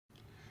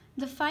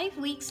The 5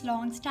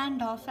 weeks-long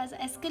standoff has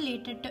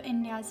escalated to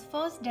India's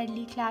first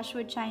deadly clash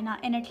with China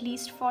in at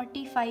least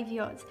 45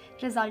 years,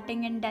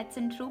 resulting in deaths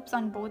and troops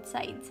on both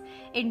sides.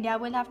 India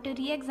will have to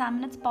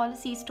re-examine its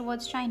policies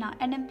towards China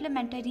and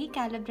implement a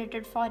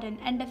recalibrated foreign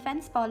and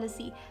defense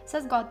policy,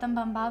 says Gautam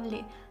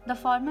Bambawale, the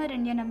former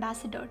Indian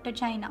ambassador to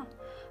China.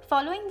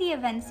 Following the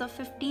events of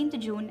 15th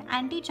June,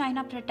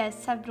 anti-China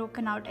protests have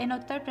broken out in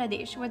Uttar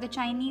Pradesh, where the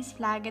Chinese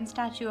flag and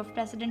statue of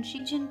President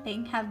Xi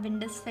Jinping have been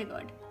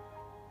disfigured.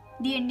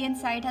 The Indian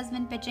side has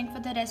been pitching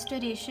for the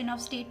restoration of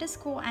status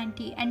quo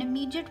ante and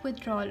immediate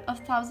withdrawal of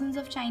thousands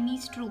of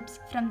Chinese troops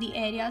from the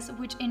areas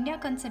which India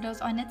considers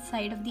on its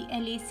side of the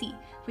LAC,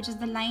 which is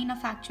the line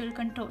of actual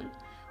control.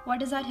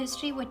 What is our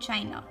history with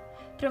China?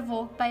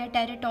 Provoked by a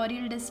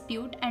territorial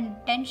dispute and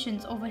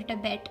tensions over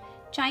Tibet,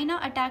 China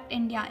attacked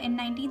India in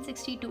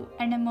 1962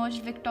 and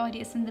emerged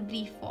victorious in the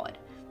brief war.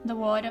 The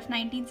War of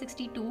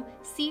 1962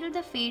 sealed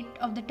the fate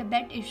of the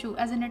Tibet issue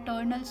as an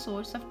eternal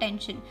source of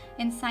tension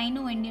in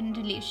Sino-Indian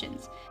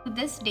relations. To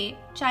this day,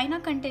 China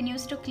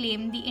continues to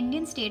claim the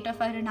Indian state of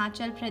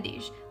Arunachal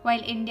Pradesh, while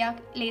India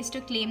lays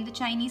to claim the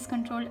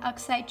Chinese-controlled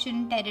Aksai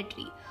Chin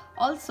territory.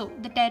 Also,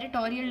 the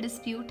territorial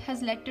dispute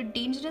has led to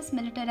dangerous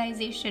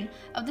militarization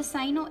of the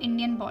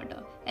Sino-Indian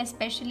border,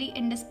 especially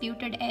in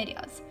disputed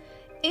areas.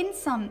 In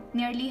sum,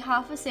 nearly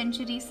half a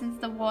century since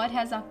the war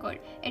has occurred,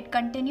 it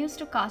continues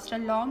to cast a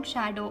long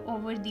shadow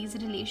over these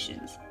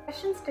relations. The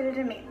question still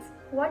remains,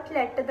 what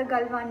led to the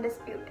Galwan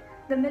dispute?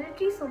 The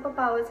military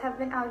superpowers have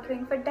been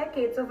arguing for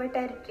decades over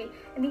territory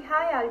in the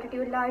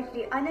high-altitude,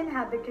 largely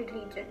uninhabited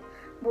region.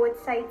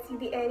 Both sides see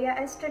the area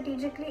as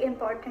strategically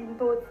important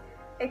both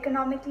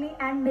economically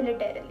and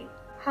militarily.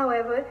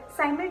 However,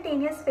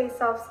 simultaneous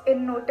face-offs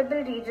in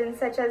notable regions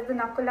such as the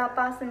Nakula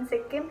Pass in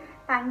Sikkim,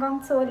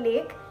 Pangong Tso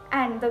Lake,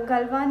 and the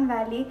Galwan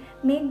Valley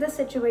make the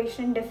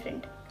situation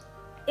different.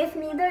 If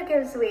neither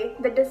gives way,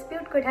 the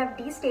dispute could have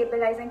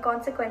destabilizing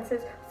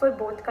consequences for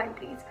both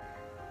countries.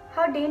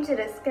 How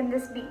dangerous can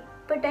this be?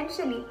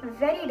 Potentially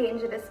very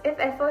dangerous if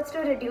efforts to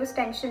reduce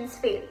tensions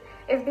fail.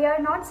 If they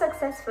are not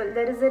successful,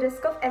 there is a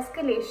risk of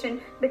escalation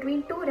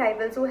between two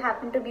rivals who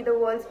happen to be the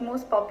world's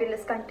most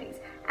populous countries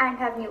and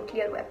have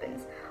nuclear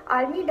weapons.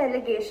 Army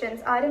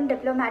delegations are in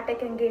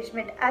diplomatic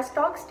engagement as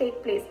talks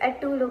take place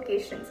at two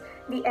locations,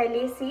 the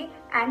LAC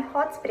and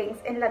Hot Springs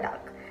in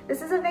Ladakh.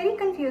 This is a very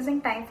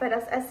confusing time for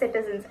us as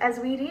citizens as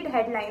we read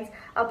headlines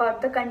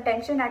about the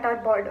contention at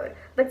our border,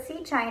 but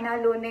see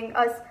China loaning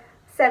us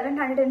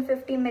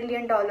 $750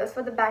 million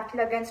for the battle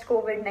against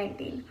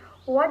COVID-19.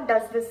 What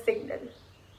does this signal?